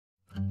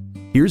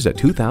Here's a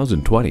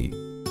 2020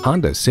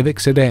 Honda Civic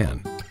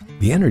sedan.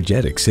 The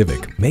energetic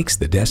Civic makes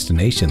the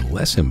destination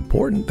less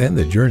important than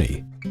the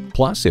journey.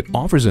 Plus, it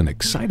offers an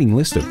exciting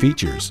list of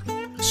features: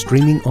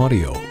 streaming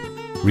audio,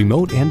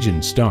 remote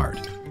engine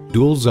start,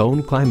 dual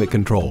zone climate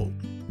control,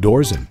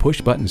 doors and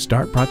push-button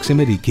start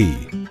proximity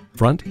key,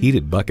 front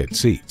heated bucket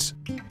seats,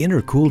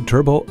 intercooled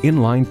turbo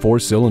inline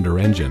 4-cylinder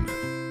engine,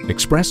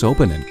 express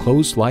open and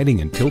close sliding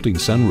and tilting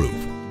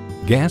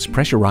sunroof, gas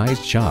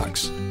pressurized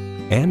shocks,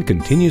 and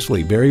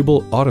continuously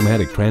variable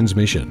automatic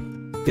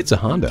transmission. It's a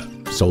Honda,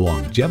 so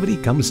longevity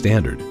comes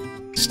standard.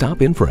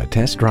 Stop in for a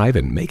test drive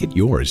and make it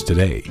yours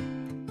today.